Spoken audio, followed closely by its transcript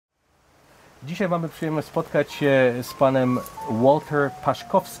Dzisiaj mamy przyjemność spotkać się z panem Walter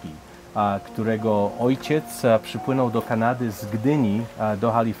Paszkowskim, którego ojciec przypłynął do Kanady z Gdyni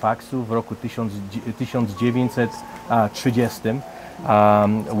do Halifaxu w roku 1930.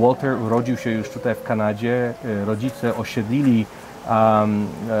 Walter urodził się już tutaj w Kanadzie. Rodzice osiedlili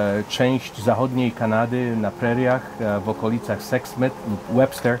część zachodniej Kanady na preriach w okolicach Sexsmith lub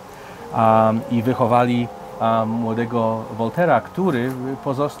Webster i wychowali młodego Waltera, który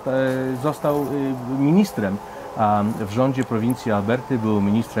został ministrem w rządzie prowincji Alberty, był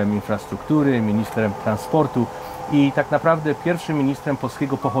ministrem infrastruktury, ministrem transportu i tak naprawdę pierwszym ministrem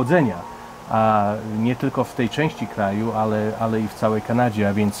polskiego pochodzenia, nie tylko w tej części kraju, ale i w całej Kanadzie,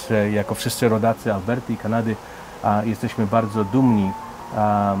 a więc jako wszyscy rodacy Alberty i Kanady jesteśmy bardzo dumni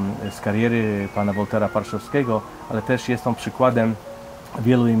z kariery pana Waltera Paszkowskiego, ale też jest on przykładem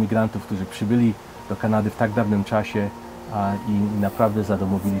wielu imigrantów, którzy przybyli do Kanady w tak dawnym czasie i naprawdę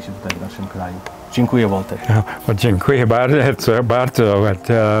zadomowili się tutaj w naszym kraju. Dziękuję, Walter. Well, dziękuję bardzo.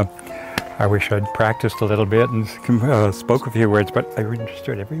 I wish I'd practiced a little bit and spoke a few words, but I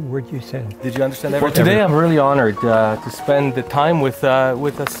understood every word you said. Did you understand everything? Today I'm really honored to spend the time with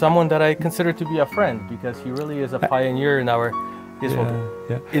someone that I consider to be a friend, because he really is a pioneer in our history.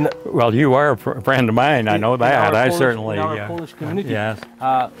 Yeah. Well, you are a friend of mine, I know that. I certainly. In our Polish community. Yes.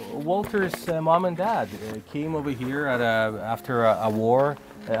 Walter's mom and dad came over here after a war,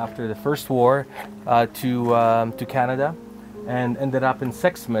 after the first war, to Canada, and ended up in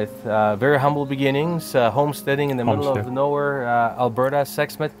Sexsmith. Very humble beginnings, homesteading in the middle of nowhere, Alberta,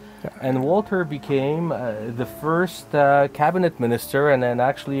 Sexsmith. Yeah. And Walter became the first cabinet minister, and then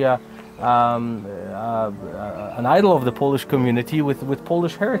actually an idol of the Polish community with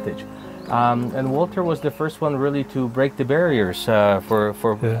Polish heritage. And Walter was the first one really to break the barriers for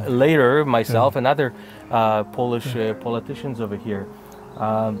later myself and other Polish politicians over here.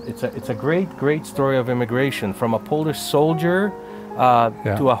 It's a great story of immigration, from a Polish soldier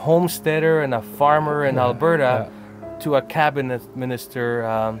to a homesteader and a farmer in Alberta to a cabinet minister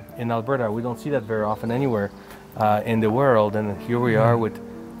in Alberta. We don't see that very often anywhere in the world, and here we are with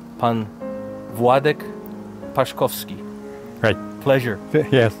Pan Władek Paszkowski. Right. Pleasure.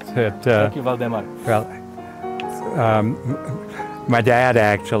 Yes. Thank you, Waldemar. Well, my dad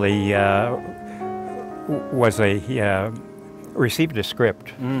actually received a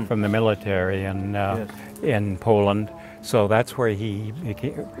script from the military in Poland, so that's where he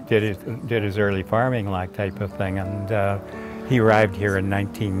did his early farming like type of thing, and he arrived here in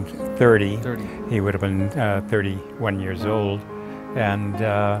 1930. He would have been 31 years old, and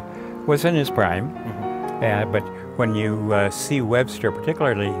was in his prime. But when you see Webster,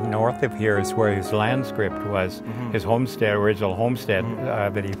 particularly north of here, is where his land script was, his homestead, original homestead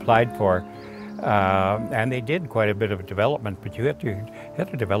that he applied for. And they did quite a bit of development, but you had to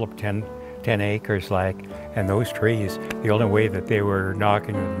develop 10 acres, and those trees, the only way that they were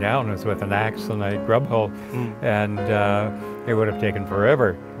knocking them down was with an axe and a grub hoe, and it would have taken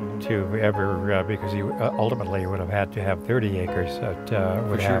forever to ever, because you ultimately would have had to have 30 acres that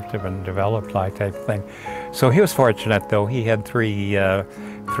would have to have been developed, like type of thing. So he was fortunate, though. He had three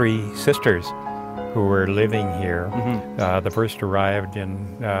sisters who were living here. The first arrived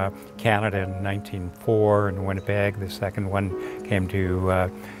in Canada in 1904 in Winnipeg. The second one came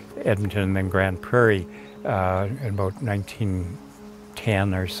to Edmonton and then Grand Prairie in about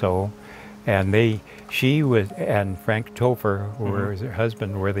 1910 or so. And she and Frank Topher, who was her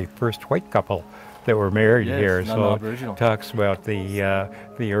husband, were the first white couple that were married here. So it talks about the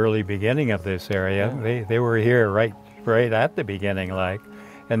early beginning of this area. Yeah. They were here right at the beginning,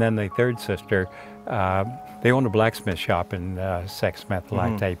 And then the third sister, they owned a blacksmith shop in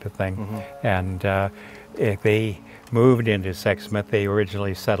Sexsmith, type of thing. And if they moved into Sexsmith, they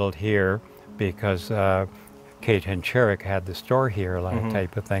originally settled here because Kate Hencherek had the store here,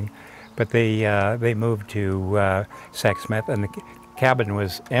 type of thing. But they moved to Sexsmith, and the cabin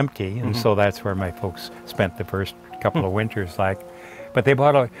was empty, and so that's where my folks spent the first couple of winters. But they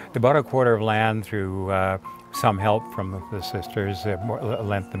bought a quarter of land through some help from the sisters,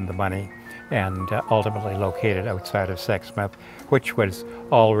 lent them the money, and ultimately located outside of Sexsmith, which was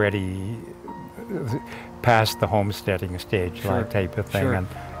already past the homesteading stage, type of thing,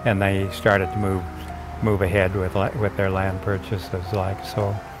 and they started to move ahead with their land purchases,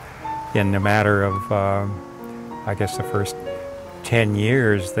 so. In a matter of, I guess, the first 10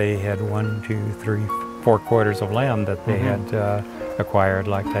 years, they had 1, 2, 3, 4 quarters of land that they had acquired,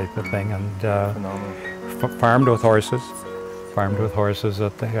 type of thing, and farmed with horses,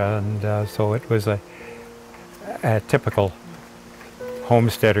 and so it was a typical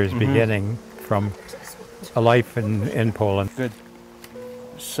homesteader's beginning from a life in Poland. Good.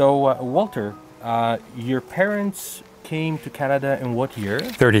 So, Walter, your parents came to Canada in what year?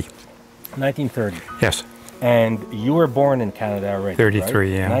 30. 1930. Yes. And you were born in Canada already, 33,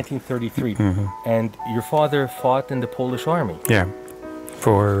 right? yeah. 1933. And your father fought in the Polish army. Yeah,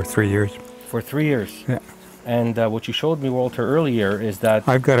 for 3 years. For 3 years. Yeah. And what you showed me, Walter, earlier is that...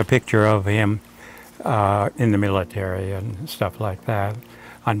 I've got a picture of him in the military and stuff like that.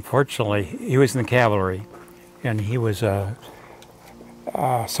 Unfortunately, he was in the cavalry, and he was a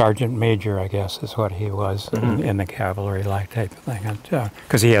sergeant major, I guess, is what he was in the cavalry, like type of thing.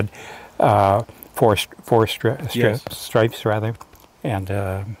 Because he had four stripes, rather, and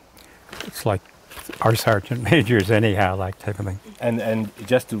it's like our sergeant majors, anyhow, like type of thing. And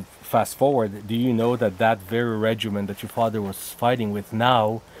just to fast forward, do you know that that very regiment that your father was fighting with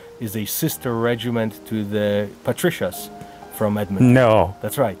now is a sister regiment to the Patricias from Edmonton? No.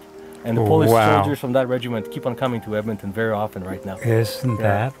 That's right. And the Polish soldiers from that regiment keep on coming to Edmonton very often right now. Isn't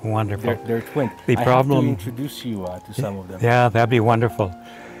that wonderful? They're twins. The problem, I have to introduce you to some of them. Yeah, that'd be wonderful.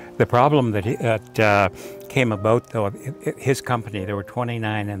 The problem that came about, though, his company, there were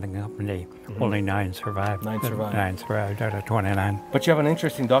 29 in the company, only 9 survived. 9 survived. 9 survived out of 29. But you have an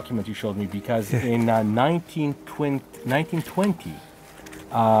interesting document you showed me, because in 1920,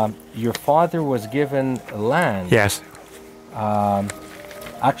 your father was given land. Yes.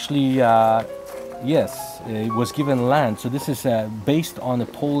 Yes, it was given land. So this is based on the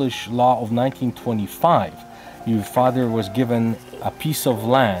Polish law of 1925. Your father was given a piece of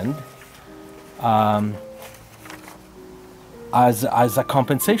land as a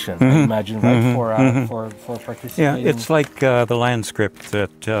compensation, I imagine, right, for participating. Yeah, it's like the land script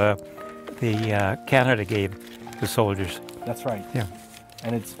that the Canada gave the soldiers. That's right. Yeah.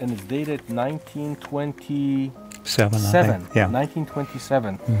 And it's dated 1927.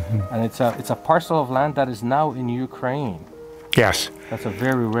 1927, and it's a parcel of land that is now in Ukraine. Yes. That's a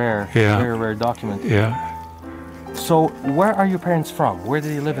very rare document. Yeah. So, where are your parents from? Where do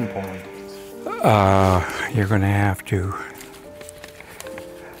they live in Poland? You're going to have to.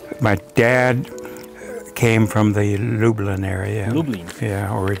 My dad came from the Lublin area. Lublin.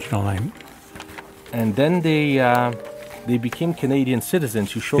 Yeah, originally. And then they became Canadian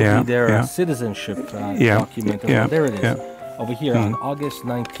citizens. You showed me their citizenship document. Yeah. There it is, over here on August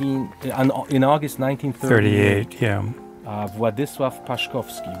 1938. Yeah. Władysław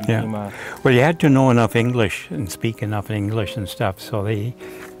Paszkowski became a... Well, you had to know enough English and speak enough English and stuff, so they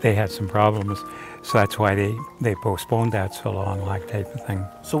had some problems. So that's why they postponed that so long, like type of thing.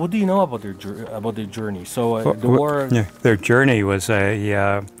 So what do you know about their journey? So the war... Yeah, their journey was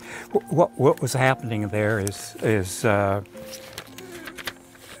what was happening there is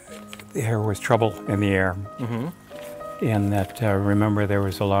there was trouble in the air. In that, remember, there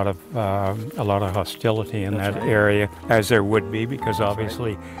was a lot of hostility in that area, as there would be, because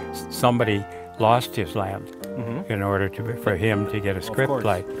obviously somebody lost his land in order for him to get a script,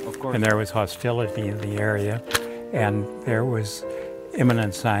 and there was hostility in the area, and there was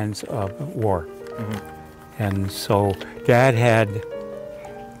imminent signs of war. And so Dad had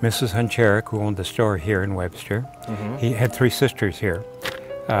Mrs. Huncherik, who owned the store here in Webster. He had 3 sisters here,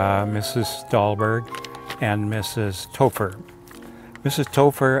 Mrs. Dahlberg and Mrs. Topher. Mrs.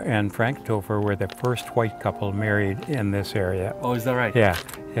 Topher and Frank Topher were the first white couple married in this area. Oh, is that right? Yeah.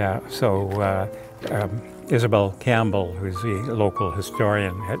 So Isabel Campbell, who's the local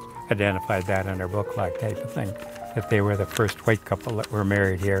historian, had identified that in her book, like type of thing, that they were the first white couple that were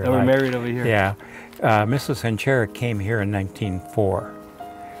married here. That were married over here. Yeah. Mrs. Huncherik came here in 1904,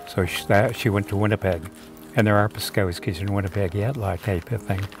 so she went to Winnipeg. And there are Paszkowskis in Winnipeg yet, like type of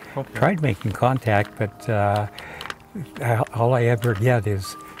thing. Okay. Tried making contact, but all I ever get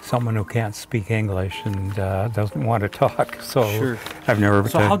is someone who can't speak English and doesn't want to talk. So I've never.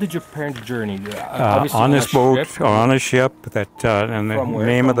 So how did your parents journey? On this boat, on a ship. That and the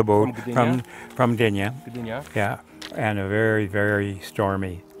name of the boat from Gdynia. Gdynia. Yeah, and a very, very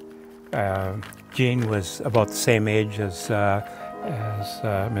stormy. Jean was about the same age as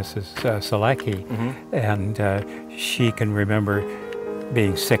Mrs. Selecki, and she can remember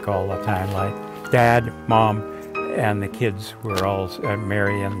being sick all the time. Like Dad, Mom, and the kids were all,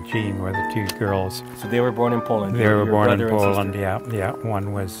 Mary and Jean were the 2 girls. So they were born in Poland? They were born in Poland, yeah.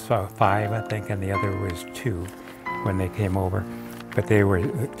 One was 5, I think, and the other was 2 when they came over. But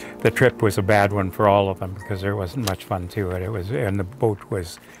the trip was a bad one for all of them because there wasn't much fun to it. And the boat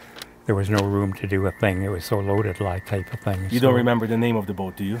was... There was no room to do a thing. It was so loaded, like type of thing. You don't remember the name of the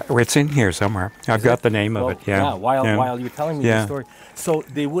boat, do you? It's in here somewhere. I've got the name of it. Yeah. Yeah. While you're telling me the story, so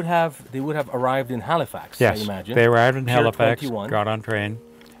they would have arrived in Halifax. Yes. I imagine. They arrived in Halifax, 21. got on train,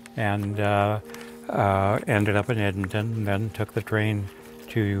 and ended up in Edmonton. And then took the train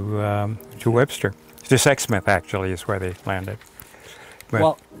to Webster. To Sexsmith, actually, is where they landed. But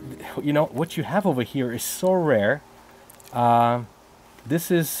well, you know, what you have over here is so rare.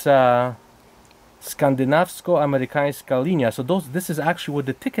 This is skandynawsko-amerykańska linia. So this is actually what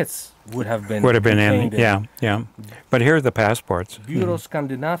the tickets would have been. Would have been in, yeah. But here are the passports. Biuro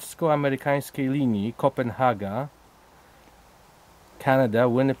skandynawsko-amerykańskiej linii, Copenhagen, Canada,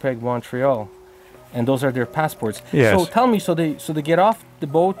 Winnipeg, Montreal. And those are their passports. Yes. So tell me, so they get off the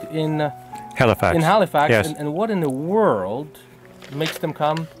boat in Halifax. In Halifax, yes. and what in the world makes them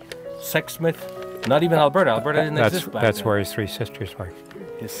come? Sexsmith, not even Alberta. Alberta didn't exist back That's then. where his three sisters were.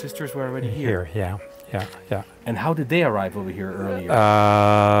 His sisters were already here. Yeah. And how did they arrive over here earlier?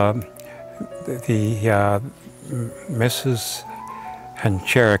 The Mrs.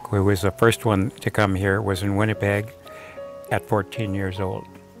 Hancherek, who was the first one to come here, was in Winnipeg at 14 years old.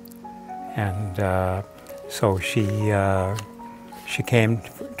 And so she came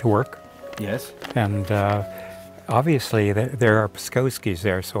to work. Yes. And obviously there are Paszkowskis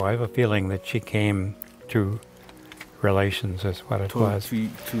there, so I have a feeling that she came to relations is what it was. To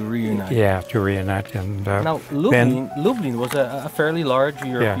reunite. Yeah, to reunite. And now, Lublin was a fairly large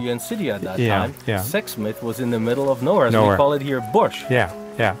European city at that time. Yeah. Sexsmith was in the middle of nowhere, as we call it here, bush. Yeah.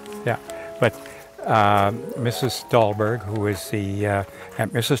 But Mrs. Dahlberg, who was the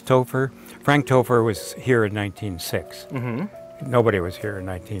Mrs. Topher, Frank Topher was here in 1906. Mm-hmm. Nobody was here in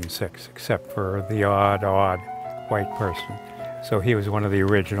 1906 except for the odd white person. So he was one of the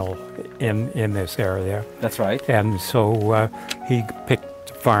original in this area. That's right. And so he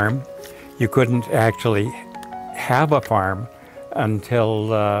picked a farm. You couldn't actually have a farm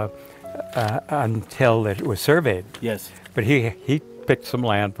until it was surveyed. Yes. But he picked some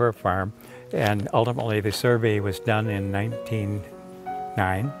land for a farm, and ultimately the survey was done in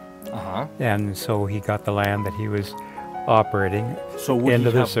 1909. And so he got the land that he was operating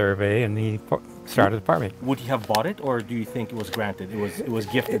into the survey, and he started farming. Would he have bought it, or do you think it was granted? It was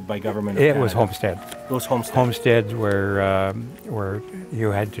gifted by government. It was homestead. It was homestead. Homesteads where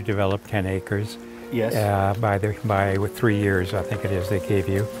you had to develop 10 acres. Yes. With 3 years, I think it is, they gave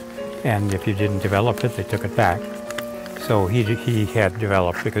you, and if you didn't develop it, they took it back. So he had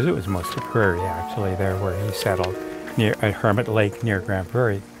developed, because it was mostly prairie actually there where he settled, near Hermit Lake near Grand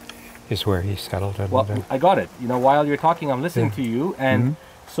Prairie. Is where he settled. Well, I got it. You know, while you're talking, I'm listening to you, and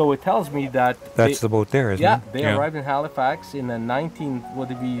so it tells me that that's the boat there, isn't it? Yeah, they arrived in Halifax in the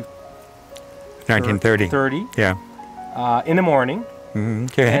 1930. 30. Yeah. In the morning.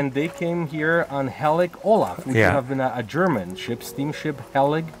 Okay. And they came here on Helig Olaf, which would have been a German ship, steamship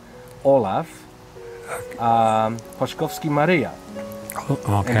Helig Olaf, Paszkowski Maria.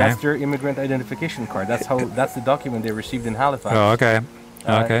 Okay. And that's their immigrant identification card. That's the document they received in Halifax. Oh, okay.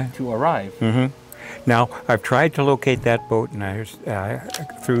 To arrive. Now, I've tried to locate that boat, and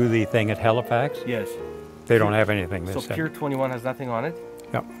through the thing at Halifax. Yes. They don't have anything. So Pier 21 has nothing on it?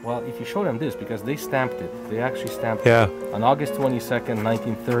 No. Well, if you show them this, because they stamped it. They actually stamped it on August 22nd,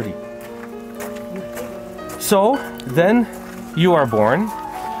 1930. So, then you are born.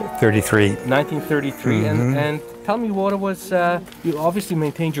 33. 1933, and tell me what it was. You obviously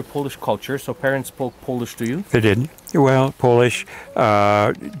maintained your Polish culture, so parents spoke Polish to you? They did. Well, Polish.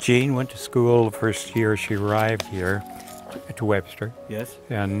 Jean went to school the first year she arrived here to Webster. Yes.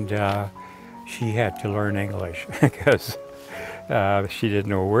 And she had to learn English because she didn't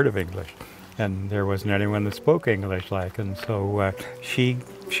know a word of English. And there wasn't anyone that spoke English and so she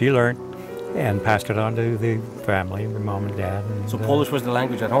learned and passed it on to the family, the mom and dad. And, so Polish was the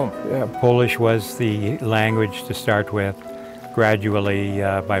language at home? Polish was the language to start with. Gradually,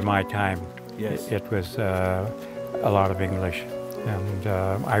 by my time, it was a lot of English. And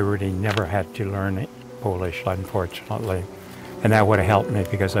I really never had to learn Polish, unfortunately. And that would have helped me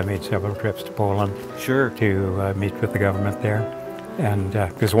because I made several trips to Poland to meet with the government there. And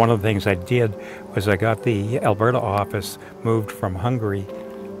because one of the things I did was I got the Alberta office moved from Hungary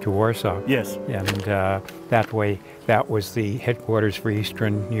to Warsaw. Yes. And that way, that was the headquarters for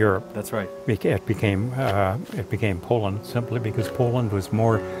Eastern Europe. That's right. It became Poland simply because Poland was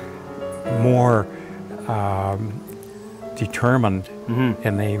more determined,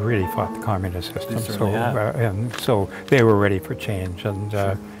 and they really fought the communist system. And so they were ready for change and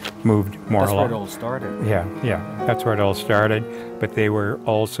moved more along. That's where it all started. Yeah, that's where it all started. But they were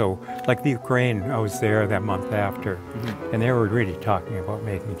also, like the Ukraine, I was there that month after, and they were really talking about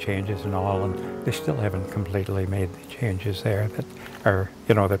making changes and all, and they still haven't completely made the changes there that are,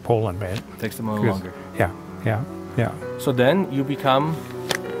 that Poland made. It takes them a little longer. Yeah. So then you become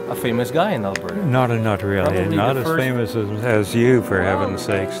a famous guy in Alberta. Not really. Probably not as famous as you, for heaven's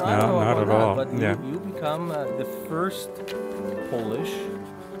sakes. No, not at all. But you become the first Polish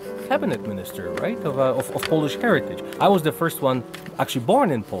cabinet minister, right, of Polish heritage. I was the first one actually born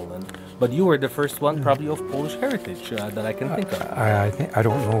in Poland, but you were the first one probably of Polish heritage that I can think of. I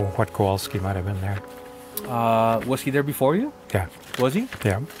don't know what Kowalski might have been there. Was he there before you? Yeah. Was he?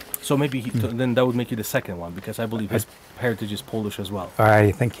 Yeah. So maybe then that would make you the second one, because I believe his heritage is Polish as well.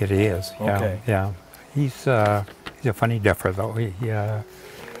 I think it is. Yeah. Okay. Yeah. He's a funny duffer, though. He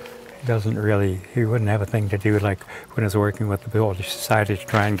doesn't really. He wouldn't have a thing to do like when I was working with the Polish Society to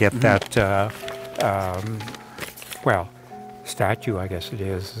try and get that. Statue, I guess it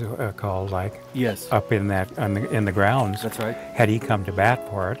is called, like, yes, up in that in the grounds. That's right. Had he come to bat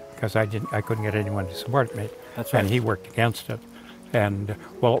for it, because I couldn't get anyone to support me. That's right. And he worked against it. And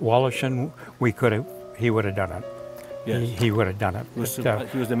Woloszyn, he would have done it. Yes. He would have done it. He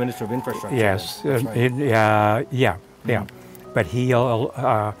was the Minister of Infrastructure. Yes. Right. Yeah. But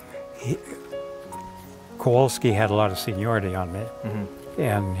Kowalski had a lot of seniority on me,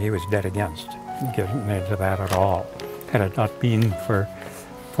 and he was dead against getting into that at all. Had it not been for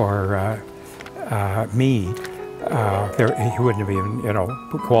me, he wouldn't have even,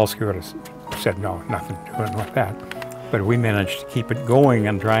 Kowalski would have said no, nothing doing with that. But we managed to keep it going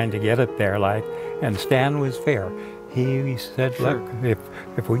and trying to get it there, and Stan was fair. He said, look,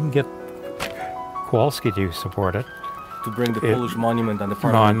 if we can get Kowalski to support it, to bring the Polish monument on the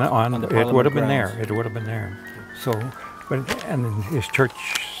Parliament, on the Parliament it would have been grounds. there. It would have been there. So, and his church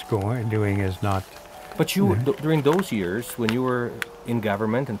doing is not. But you, during those years, when you were in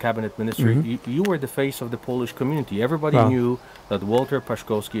government and cabinet ministry, you were the face of the Polish community. Everybody knew that Walter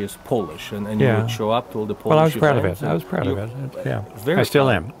Paszkowski is Polish, and you would show up to all the Polish Well, I was proud of events. it. I was proud of it. Yeah, I still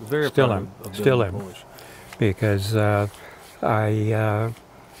am. Very still proud am. of Still being am. Polish. Because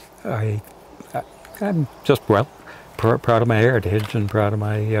I'm just proud of my heritage and proud of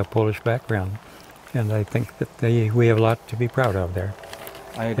my Polish background, and I think that we have a lot to be proud of there.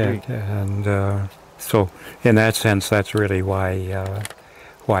 I agree. And so, in that sense, that's really why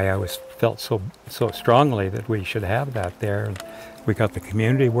I felt so strongly that we should have that there. And we got the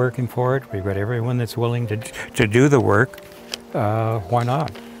community working for it. We've got everyone that's willing to do the work. Why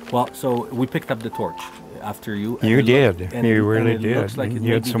not? Well, so we picked up the torch after you. You did. You really did. It looks like it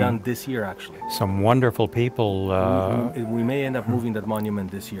may be done this year, actually. Some wonderful people. We may end up moving that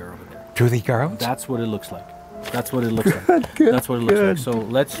monument this year over there. To the grounds? That's what it looks like. That's what it looks like. Good, That's what it looks like. So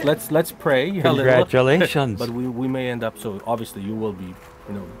let's pray. Congratulations. But we may end up. So obviously you will be,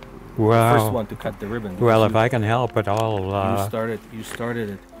 the first one to cut the ribbon. Well, if I can help at all. You started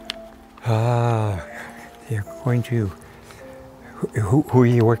it. You're going to. Who are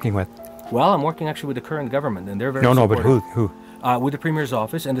you working with? Well, I'm working actually with the current government, and they're very supportive. But who? With the Premier's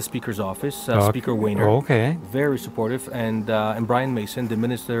office and the Speaker's office, Speaker Weiner. Okay. Very supportive, and Brian Mason, the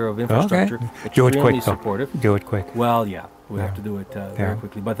Minister of Infrastructure. Okay. Do it quick. Supportive. Do it quick. Well, yeah, we have to do it very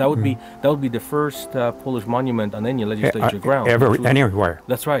quickly. But that would be the first Polish monument on any legislature ground. Anywhere.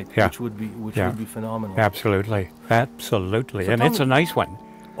 That's right. Yeah. Which would be phenomenal. Absolutely. So and it's a nice one.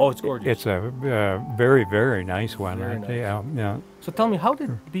 Oh, it's gorgeous. It's a very, very nice one. Very nice. Yeah. So tell me, how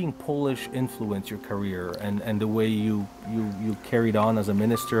did being Polish influence your career and the way you carried on as a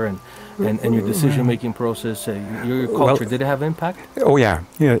minister and your decision-making process, your culture? Did it have impact? Oh, yeah.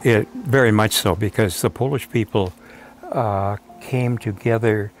 It very much so, because the Polish people came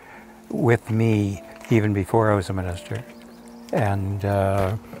together with me even before I was a minister. And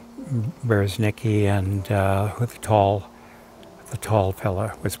Bereznicki and the tall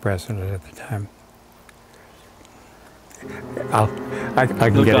fella was president at the time. I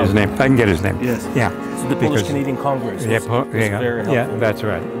can get his name. I can get his name. Yes. Yeah. So the Polish Canadian Congress. Was very helpful. Yeah, that's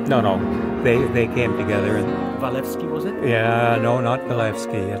right. No. They came together. And Walewski, was it? Yeah, no, not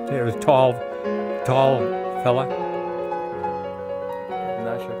Walewski. It was tall fella.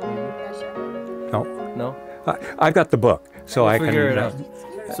 Nashek, maybe? No. No. I've got the book, so I can figure it out.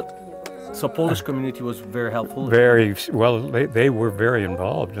 So Polish community was very helpful. Very well. They were very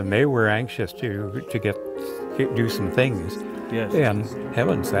involved, and they were anxious to do some things. Yes. And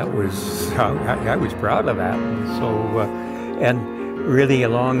heavens, that was I was proud of that. And so, and really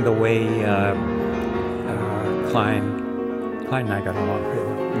along the way, Klein and I got along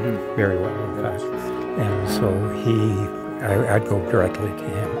very well, in fact. And so I'd go directly to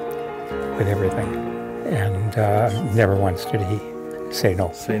him with everything, and never once did he say no.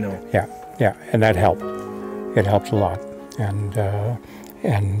 Say no. Yeah, and that helped. It helped a lot, and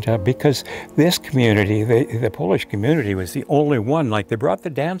because this community, the Polish community, was the only one. Like, they brought the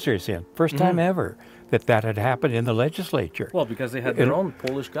dancers in, first time ever that had happened in the legislature. Well, because they had their own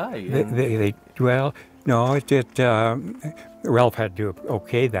Polish guy. Ralph had to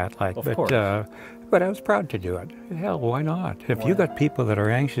okay that, Of course. but I was proud to do it. Hell, why not? If you got people that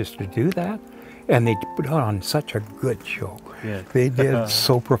are anxious to do that, and they put on such a good show. Yeah. They did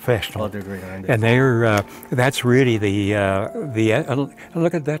so professional. Oh, they're great, aren't they? And they're, that's really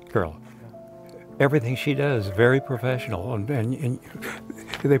look at that girl. Everything she does, very professional, and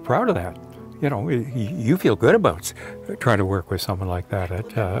they're proud of that. You know, you feel good about trying to work with someone like that.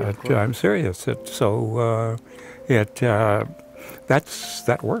 I'm serious. That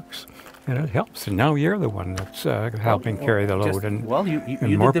works. And it helps. And now you're the one that's helping carry the load. And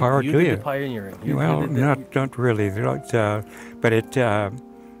more power to you. You did the pioneering. Not really. But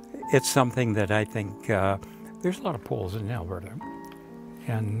it's something that I think there's a lot of Poles in Alberta.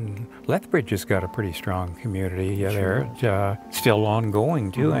 And Lethbridge has got a pretty strong community there. Still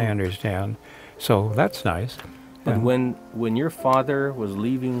ongoing, too, I understand. So that's nice. But when your father was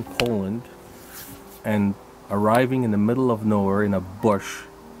leaving Poland and arriving in the middle of nowhere in a bush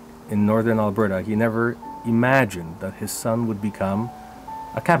in northern Alberta, he never imagined that his son would become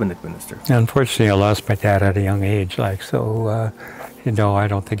a cabinet minister. Unfortunately, I lost my dad at a young age, I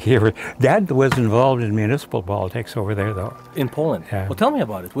don't think he ever... Dad was involved in municipal politics over there, though. In Poland? Yeah. Well, tell me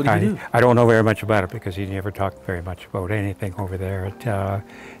about it. What did he do? I don't know very much about it because he never talked very much about anything over there.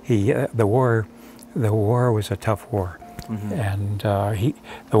 The war was a tough war. And the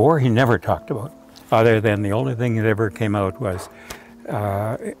war he never talked about, other than the only thing that ever came out was...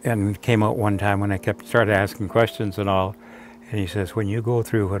 and came out one time when I started asking questions and all, and he says, when you go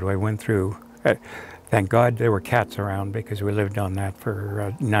through what I went through, thank God there were cats around because we lived on that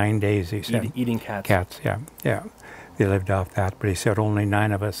for 9 days, he said. Eating cats? Cats, yeah. They lived off that, but he said only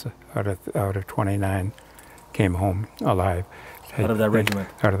 9 of us out of 29 came home alive. Out of that regiment?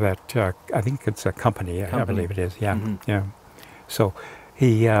 Out of that, I think it's a company. I believe it is, yeah. So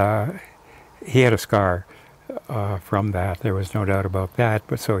he had a scar from that. There was no doubt about that,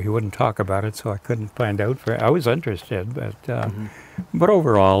 but so he wouldn't talk about it, so I couldn't find out. I was interested, but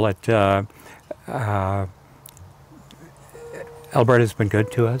overall, Alberta's been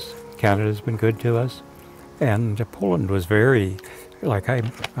good to us. Canada's been good to us, and Poland was very,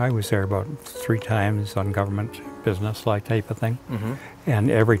 I was there about 3 times on government business, type of thing,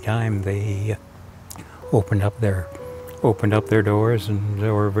 and every time they opened up their doors, and they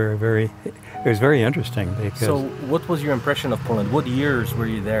were very, very. It was very interesting. Because, so, what was your impression of Poland? What years were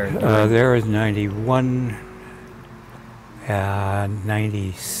you there? There was 91,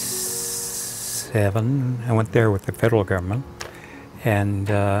 97. I went there with the federal government, and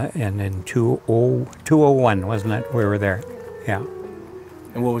in 2001, wasn't it? We were there, yeah.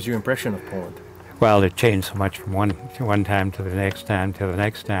 And what was your impression of Poland? Well, it changed so much from one time to the next time to the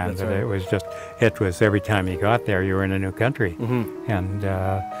next time. That's that right. it was every time you got there, you were in a new country, and.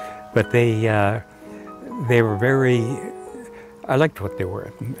 But they were very, I liked what they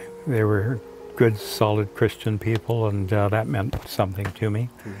were. They were good, solid Christian people, and that meant something to me.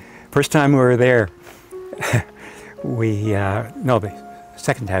 First time we were there, the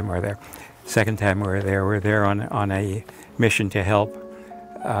second time we were there. Second time we were there on a mission to help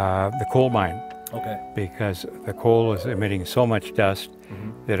the coal mine. Okay. Because the coal was emitting so much dust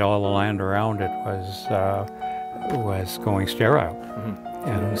that all the land around it was going sterile.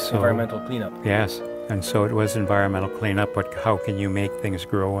 And so, environmental cleanup. Yes, and so it was environmental cleanup, but how can you make things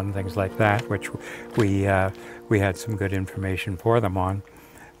grow and things like that, which we had some good information for them on.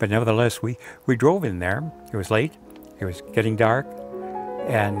 But nevertheless, we drove in there. It was late. It was getting dark,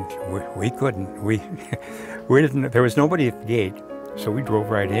 and we couldn't. We didn't. There was nobody at the gate, so we drove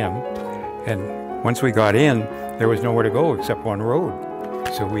right in. And once we got in, there was nowhere to go except one road.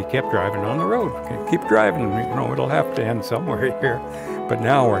 So we kept driving on the road. Keep driving. It'll have to end somewhere here. But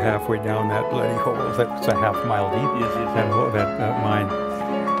now we're halfway down that bloody hole that's a half mile deep, that mine.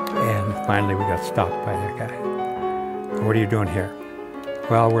 And finally we got stopped by the guy. What are you doing here?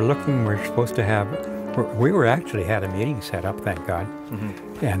 Well, we're supposed to we actually had a meeting set up, thank God.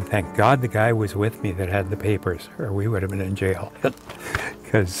 And thank God the guy was with me that had the papers, or we would have been in jail.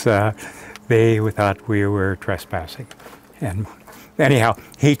 Because they thought we were trespassing. And anyhow,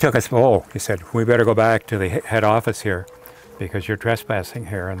 he took us, he said, we better go back to the head office here, because you're trespassing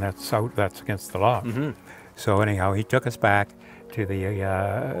here, and that's against the law. So anyhow, he took us back to the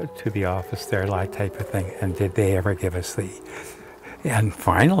office there, type of thing. And did they ever give us And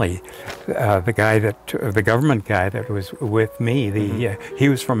finally, the government guy that was with me, he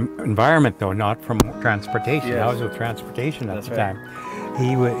was from environment though, not from transportation. Yes. I was with transportation at the time.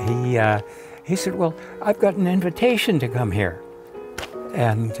 He said, "Well, I've got an invitation to come here,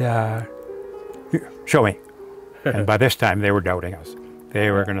 and show me." And by this time, they were doubting us. They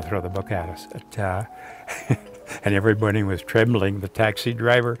were going to throw the book at us. and everybody was trembling. The taxi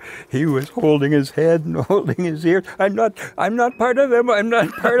driver, he was holding his head and holding his ear. I'm not part of them. I'm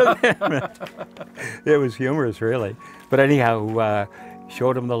not part of them. It was humorous, really. But anyhow,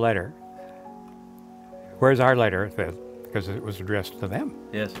 showed him the letter. Where's our letter? Because it was addressed to them.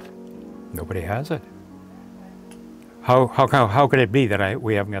 Yes. Nobody has it. How could it be that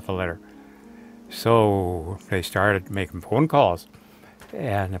we haven't got the letter? So they started making phone calls,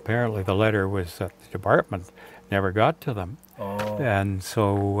 and apparently the letter was at the department, never got to them. Oh. And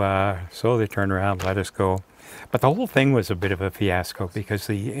so they turned around, let us go. But the whole thing was a bit of a fiasco because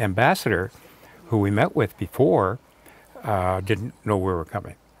the ambassador, who we met with before, didn't know we were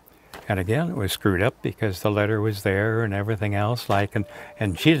coming. And again, it was screwed up because the letter was there and everything else,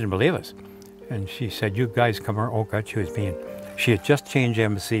 and she didn't believe us. And she said, "You guys come around." Oh God, she was mean. She had just changed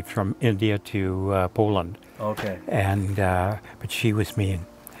embassy from India to Poland. Okay. And but she was mean,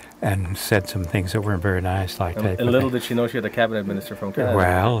 and said some things that weren't very nice, like that. And little did she know she had a cabinet minister from Canada.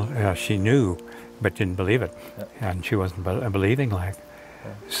 Well, she knew, but didn't believe it, Yeah. and she wasn't believing, like.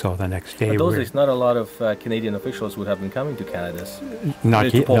 So the next day, But those days, not a lot of Canadian officials would have been coming to Canada.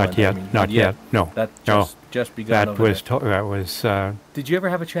 not yet. No, That no. just begun. That over was there. that was Did you ever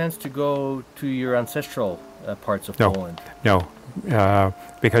have a chance to go to your ancestral parts of No. Poland? no,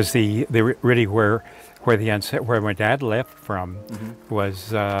 because the really where my dad left from was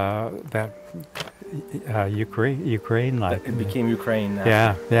that Ukraine, like. It became Ukraine. After.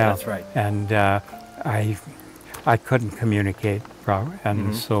 Yeah. That's right. And I couldn't communicate properly,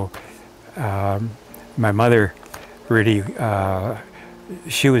 and so my mother really,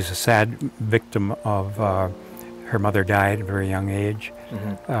 she was a sad victim of her mother died at a very young age.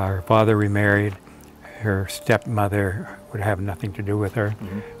 Her father remarried. Her stepmother would have nothing to do with her,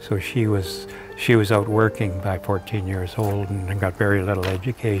 so she was out working by 14 years old and got very little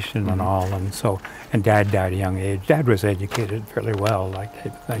education and all, and Dad died at a young age. Dad was educated fairly well, like type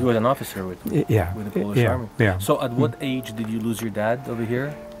of thing. He was an officer with the Polish Army. Yeah. So at what age did you lose your dad over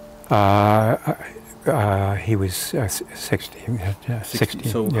here? He was 16. 16.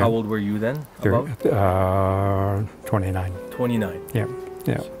 So yeah. how old were you then? About? 29. 29.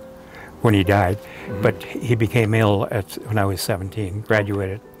 Yeah. When he died, but he became ill when I was 17.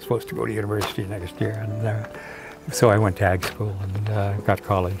 Graduated, supposed to go to university next year, and so I went to ag school and got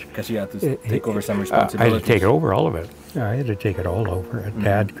college. Because you had to take over some I responsibilities. had to take over all of it. I had to take it all over. And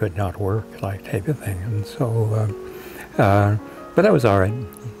Dad could not work, like type of thing, and so. But that was all right.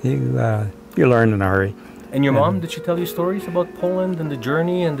 You learn in a hurry. And your mom, did she tell you stories about Poland and the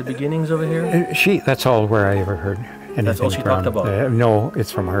journey and the beginnings over here? That's all where I ever heard anything. That's all she talked about? No,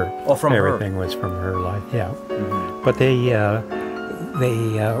 it's from her. Oh, from Everything was from her, like, yeah. But they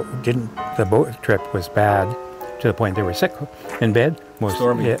didn't, the boat trip was bad to the point they were sick in bed.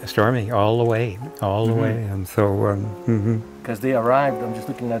 Stormy. Yeah, stormy, all the way. And so... Because they arrived, I'm just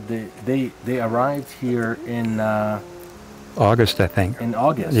looking at they arrived here in... August, I think. In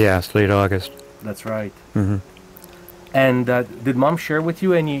August? Yes, late August. That's right. And did Mom share with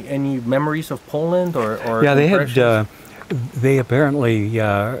you any memories of Poland or yeah, they impressions? had. They apparently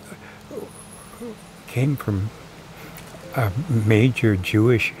came from a major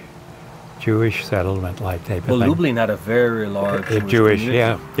Jewish settlement, like type of thing. Lublin had a very large Jewish,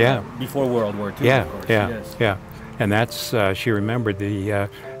 community. yeah. Before World War II. Yeah, of course. yeah, Yes. yeah. And that's she remembered the.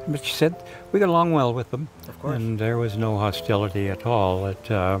 But she said we got along well with them. Of course. And there was no hostility at all.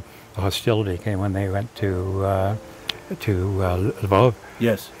 The hostility came when they went to Lvov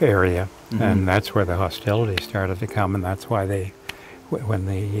area, and that's where the hostility started to come, and that's why when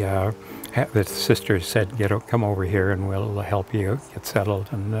the sisters said, come over here and we'll help you get settled,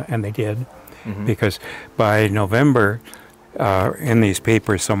 and they did, because by November, in these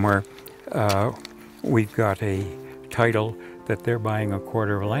papers somewhere, we've got a title that they're buying a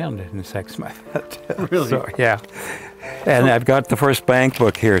quarter of land in Sexsmith. Really? So, yeah. And I've got the first bank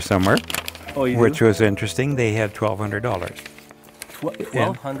book here somewhere, which was interesting. They had $1,200.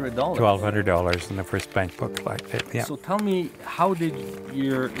 $1,200? $1,200 in the first bank book, like that. Yeah. So tell me, how did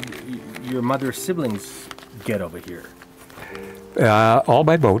your mother's siblings get over here? All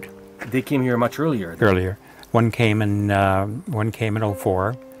by boat. They came here much earlier. Then. Earlier. One came in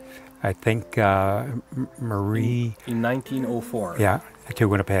 04. I think Marie... In 1904. Yeah, to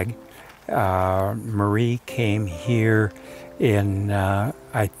Winnipeg. Marie came here in,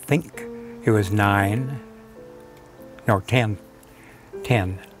 I think it was 10.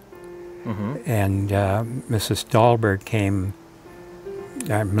 And Mrs. Dahlberg came,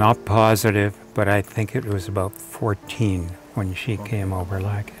 I'm not positive, but I think it was about 14 when she came over.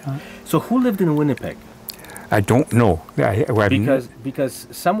 Like. So who lived in Winnipeg? I don't know. Because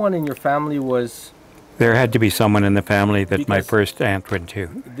someone in your family was There had to be someone in the family that my Because first aunt went to.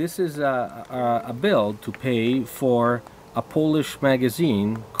 This is a bill to pay for a Polish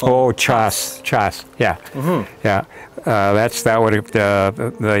magazine Oh, called Czas, yeah, yeah. That would have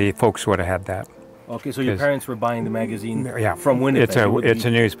the folks would have had that. Okay, so your parents were buying the magazine Yeah, from Winnipeg. It's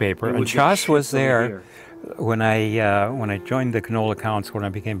a newspaper, it and would get Czas was shipped over there here. when I joined the Canola Council, when I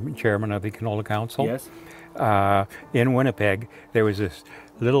became chairman of the Canola Council. Yes. In Winnipeg, there was this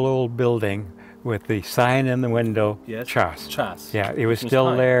little old building with the sign in the window. Yes. Czas. Czas. Yeah, it was Which means still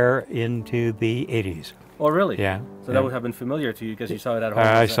time. there into the 80s. Oh, really? Yeah. So yeah. that would have been familiar to you because you saw it at home.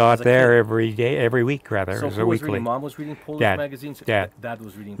 I saw as it a there kid. every day, every week rather. So it was who a was weekly. reading? Mom was reading Polish Dad. magazines? Dad. Dad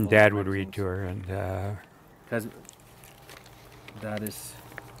was reading And Polish Dad would read magazines. to her, and Because that is...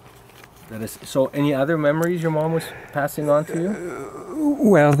 So, any other memories your mom was passing on to you?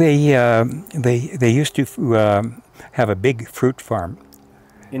 well, they used to have a big fruit farm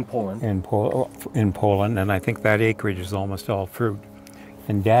In Poland. in Poland, and I think that acreage is almost all fruit.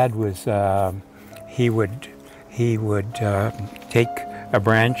 And Dad was he would take a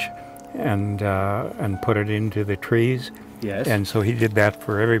branch and put it into the trees. Yes. And so he did that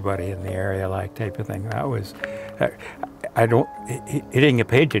for everybody in the area, like type of thing. That was, he didn't get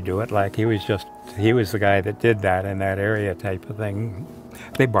paid to do it. Like he was the guy that did that in that area, type of thing.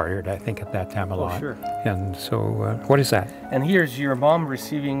 They bartered, I think, at that time a lot. Sure. And so, what is that? And here's your mom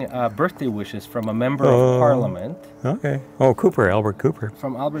receiving birthday wishes from a member of Parliament. Okay. Oh, Albert Cooper.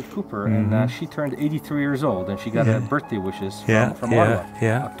 From Albert Cooper, and she turned 83 years old, and she got a birthday wishes from Ottawa,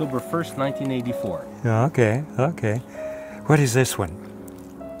 October 1st, 1984. Okay, okay. What is this one?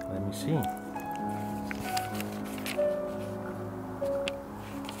 Let me see.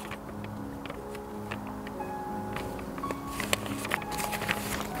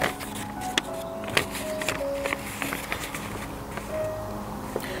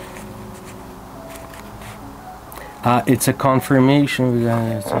 It's a confirmation.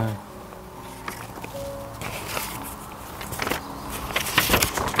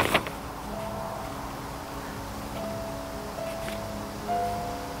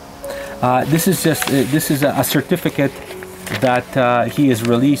 This is a certificate that he is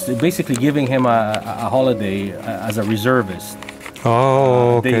released, basically giving him a holiday as a reservist.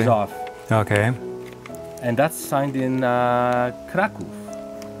 Oh, okay. Days off. Okay. And that's signed in Kraków.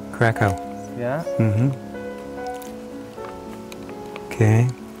 Krakow. Yeah. Mm-hmm. Okay.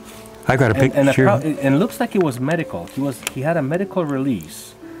 I got a picture. And it looks like it was medical. He had a medical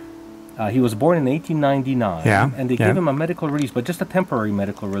release. He was born in 1899. Yeah. And they gave him a medical release, but just a temporary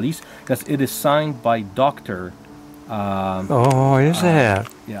medical release, because it is signed by Dr. Oh, is that?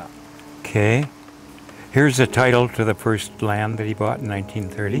 Yeah. Okay. Here's the title to the first land that he bought in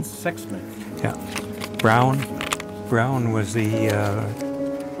 1930. It's Sexsmith. Yeah. Brown was the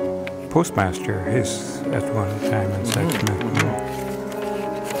postmaster at one time in Sexsmith.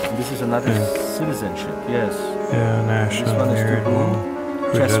 And this is another citizenship, yes. Yeah, national heritage.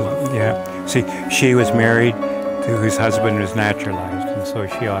 Chestnut. Yeah. See, she was married to whose husband was naturalized, and so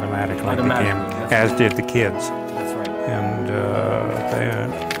she automatically became, as did the kids. That's right. And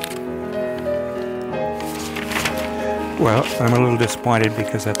well, I'm a little disappointed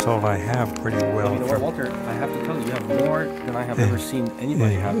because that's all I have pretty well. You know what, Walter, I have to tell you, you have more than I have ever seen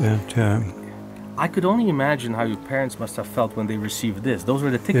anybody have. I could only imagine how your parents must have felt when they received this. Those were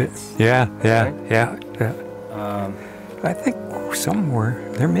the tickets. Yeah. Right? I think somewhere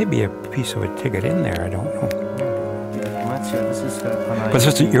there may be a piece of a ticket in there. I don't know. This is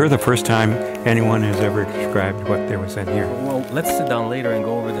But you're the first time anyone has ever described what there was in here. Well, let's sit down later and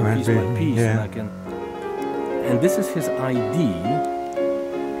go over them piece by piece. Yeah. And this is his ID,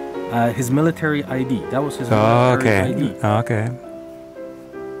 his military ID. That was his military ID. Okay.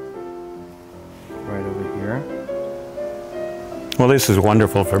 Right over here. Well, this is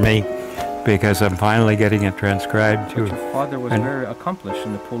wonderful for me because I'm finally getting it transcribed too. But your father was very accomplished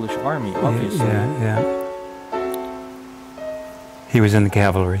in the Polish army, obviously. Yeah. He was in the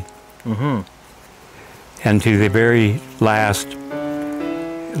cavalry. Mm-hmm. And to the very last,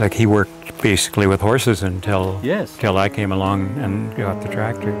 like he worked basically with horses until I came along and got the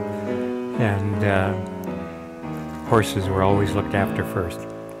tractor. And horses were always looked after first.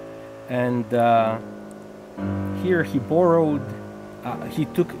 And here he borrowed. He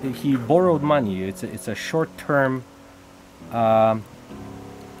borrowed money. It's a short-term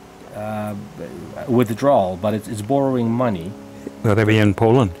withdrawal, but it's borrowing money. Will they be in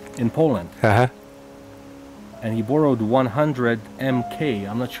Poland? In Poland. Uh-huh. And he borrowed 100 MK.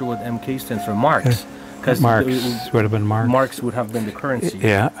 I'm not sure what MK stands for. Marks. Marks would have been marks. Marks would have been the currency.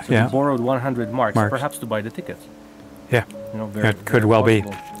 Yeah. So he borrowed 100 marks, perhaps to buy the tickets. Yeah. You know, It could well be.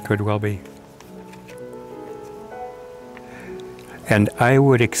 Could well be. And I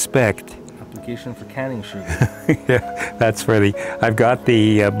would expect... Application for canning sugar. Yeah, that's where I've got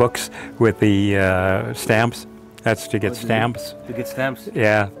the books with the stamps. That's to get stamps. To get stamps?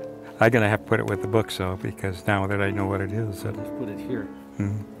 Yeah. I'm going to have to put it with the books, though, because now that I know what it is. Let's put it here.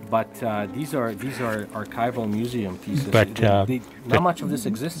 But these are archival museum pieces. But not much of this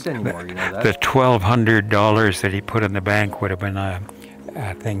exists anymore, you know that? The $1,200 that he put in the bank would have been a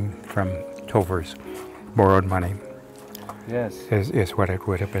thing from Tovers, borrowed money. Yes. Is what it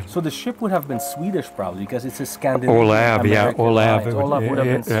would have been. So the ship would have been Swedish probably, because it's a Scandinavian. Olav, yeah, Olav. Olav would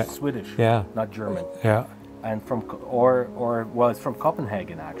have been Swedish, yeah, not German. Yeah. And from well, it's from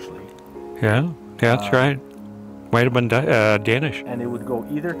Copenhagen actually. Yeah, that's right. Might have been Danish. And it would go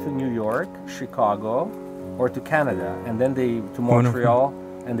either to New York, Chicago, or to Canada, and then to Montreal,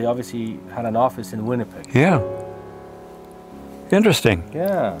 and they obviously had an office in Winnipeg. Yeah. Interesting.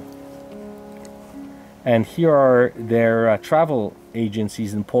 Yeah. And here are their travel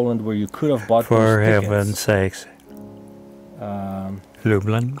agencies in Poland where you could have bought For those tickets. heaven's sakes.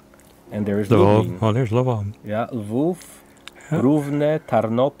 Lublin. And there is Lvov. Lublin. Oh, there's Lvov. Yeah, Lvov, Równe,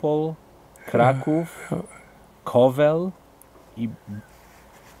 Tarnopol, Kraków, Kovel.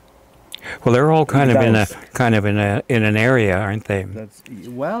 Well, they're all kind of in an area, aren't they? That's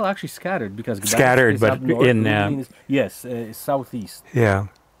well, actually scattered because Gdańsk scattered, is but up north, in yes, southeast. Yeah.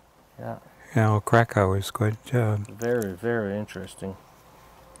 Yeah. Yeah, well, Krakow is good. Very, very interesting.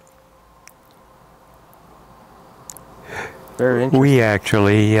 Very interesting. We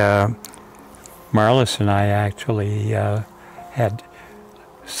actually, Marlis and I actually had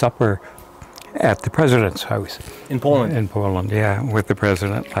supper at the president's house. In Poland? In Poland, yeah, with the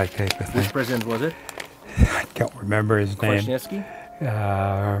president, like that. Which president was it? I don't remember his name. Kwaśniewski?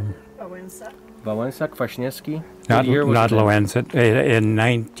 Wałęsa, Kwaśniewski? Not Wałęsa. In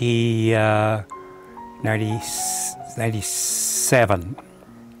 1997.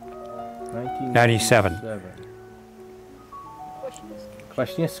 97.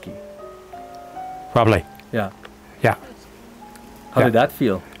 Kwaśniewski. Probably. Yeah. Yeah. How did that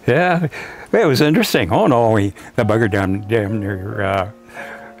feel? Yeah, it was interesting. Oh no, the bugger damn near.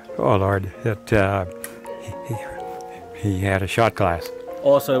 Oh Lord, he had a shot glass.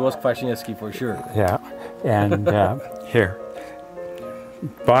 Oh, so it was Kwaśniewski for sure. Yeah, and here,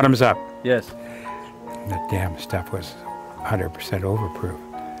 bottoms up. Yes. The damn stuff was 100% overproof,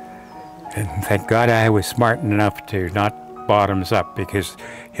 and thank God I was smart enough to not bottoms up, because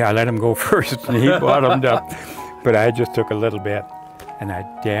I let him go first and he bottomed up, but I just took a little bit. And I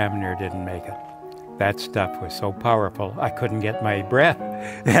damn near didn't make it. That stuff was so powerful, I couldn't get my breath.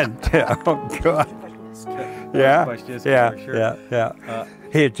 And oh God, yeah.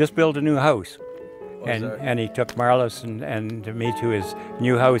 He had just built a new house, and he took Marlis and me to his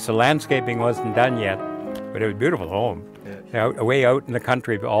new house. The landscaping wasn't done yet, but it was a beautiful home. Yeah. Way out in the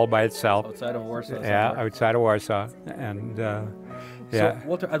country, all by itself. Outside of Warsaw. Yeah, outside of Warsaw, and. Yeah. So,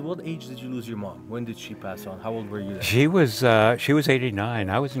 Walter, at what age did you lose your mom? When did she pass on? How old were you then? She was 89.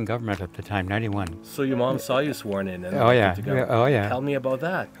 I was in government at the time, 91. So your mom saw you sworn in and oh yeah. Tell me about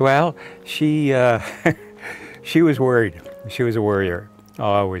that. Well, she she was worried. She was a worrier.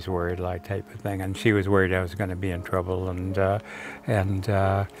 Always worried, like type of thing. And she was worried I was going to be in trouble, and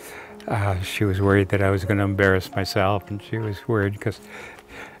she was worried that I was going to embarrass myself, and she was worried because,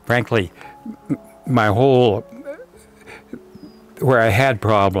 frankly, my whole where I had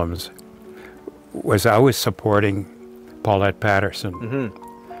problems was I was supporting Paulette Patterson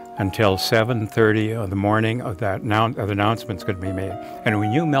until 7:30 of the morning of the announcement's going to be made. And we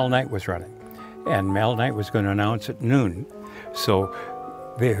knew Mel Knight was running, and Mel Knight was going to announce at noon. So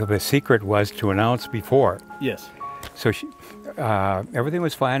the secret was to announce before. Yes. So everything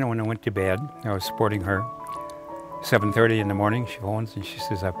was fine, and when I went to bed, I was supporting her. 7:30 in the morning, she phones and she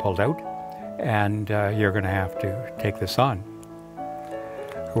says, I pulled out, and you're going to have to take this on.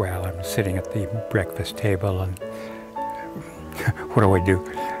 Well, I'm sitting at the breakfast table, and what do I do?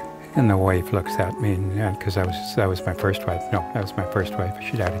 And the wife looks at me, because that was my first wife. No, that was my first wife.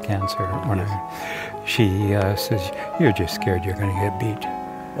 She died of cancer. She says, "You're just scared you're going to get beat."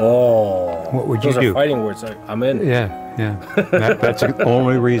 Oh, what would you do? Those are fighting words. I'm in. Yeah. That's the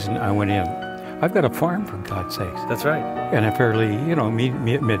only reason I went in. I've got a farm, for God's sakes. That's right. And a fairly,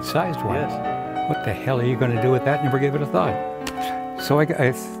 mid-sized one. Yes. What the hell are you going to do with that? Never gave it a thought. So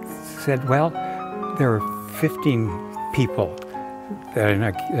I said, well, there were 15 people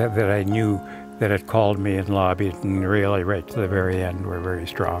that I knew that had called me and lobbied, and really right to the very end were very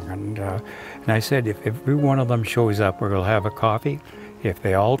strong. And I said, if every one of them shows up, we'll have a coffee. If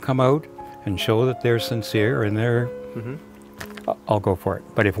they all come out and show that they're sincere and they're, I'll go for it.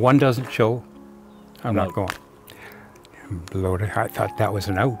 But if one doesn't show, I'm not going. loaded. I thought that was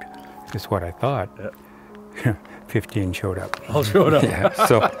an out. That's what I thought. Yeah. 15 showed up. All showed up. Yeah,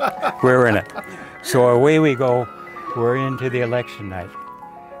 so we're in it. So away we go. We're into the election night.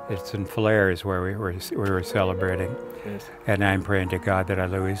 It's in Flares where we were celebrating. Yes. And I'm praying to God that I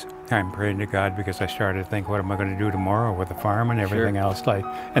lose. I'm praying to God because I started to think, what am I going to do tomorrow with the farm and everything else? Like,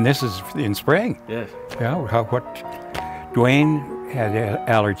 and this is in spring. Yes. Yeah. What? Dwayne had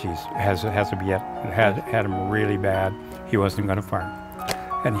allergies. Had him really bad. He wasn't going to farm.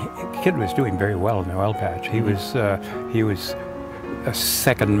 And the kid was doing very well in the oil patch. He was a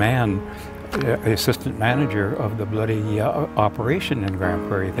second man, assistant manager of the bloody operation in Grand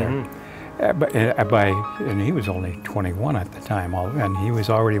Prairie there. And he was only 21 at the time, and he was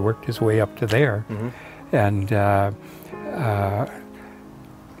already worked his way up to there. And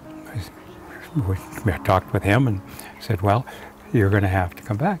we talked with him and said, well, you're going to have to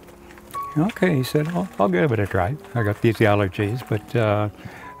come back. Okay, he said, I'll give it a try. I got these allergies, but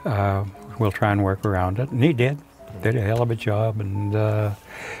we'll try and work around it. And he did a hell of a job, and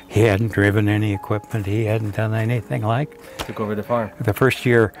he hadn't driven any equipment. He hadn't done anything like. Took over the farm. The first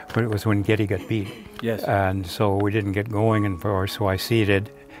year, it was when Getty got beat. Yes. And so we didn't get going, and so I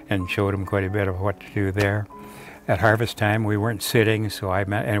seeded and showed him quite a bit of what to do there. At harvest time, we weren't sitting, so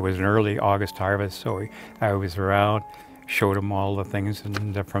and it was an early August harvest, so I was around, showed him all the things,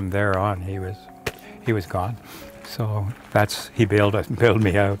 and from there on, he was gone. So he bailed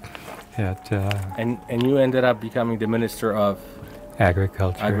me out. And you ended up becoming the minister of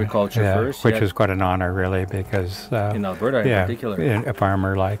agriculture first, which was quite an honor, really, because in Alberta in particular, a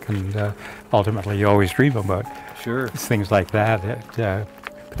farmer and ultimately you always dream about things like that.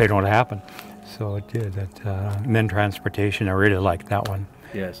 But they don't happen. So it did. And then transportation, I really liked that one.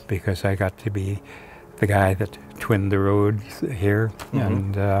 Yes. Because I got to be the guy that twinned the roads here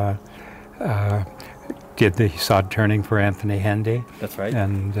and did the sod turning for Anthony Henday. That's right.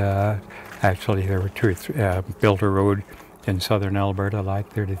 And actually there were built a road in southern Alberta, like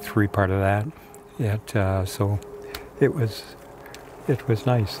 33 part of that. So it was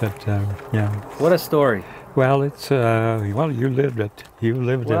nice that, What a story. Well, it's you lived it. You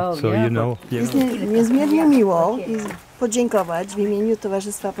lived it, so you know. Jest mi niezmiernie miło i podziękować w imieniu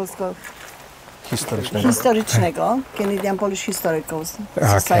Towarzystwa Historycznego, Canadian Polish Historical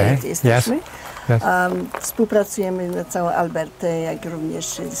Society jesteśmy. Yes. Współpracujemy na całą Albertę, jak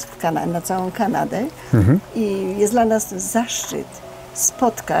również na całą Kanadę. I jest dla nas zaszczyt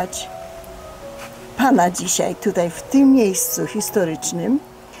spotkać Pana dzisiaj tutaj w tym miejscu historycznym.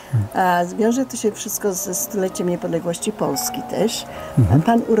 A wiąże to się wszystko ze stuleciem niepodległości Polski też.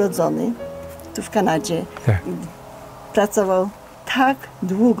 Pan urodzony tu w Kanadzie pracował tak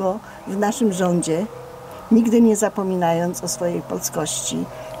długo w naszym rządzie, nigdy nie zapominając o swojej polskości,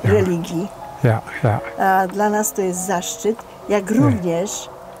 religii. A dla nas to jest zaszczyt, jak również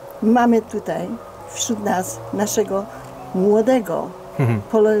mamy tutaj wśród nas naszego młodego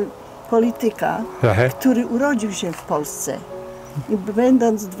polityka, który urodził się w Polsce. I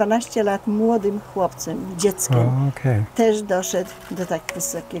będąc 12 lat młodym chłopcem, dzieckiem, też doszedł do tak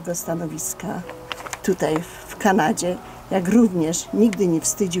wysokiego stanowiska tutaj w Kanadzie, jak również nigdy nie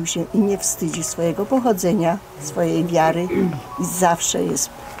wstydził się i nie wstydzi swojego pochodzenia, swojej wiary i zawsze jest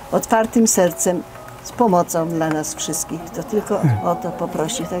otwartym sercem, z pomocą dla nas wszystkich, kto tylko o to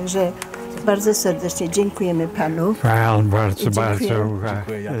poprosi. Także bardzo serdecznie dziękujemy Panu. Bardzo.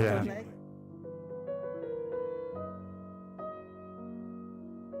 Dziękuję.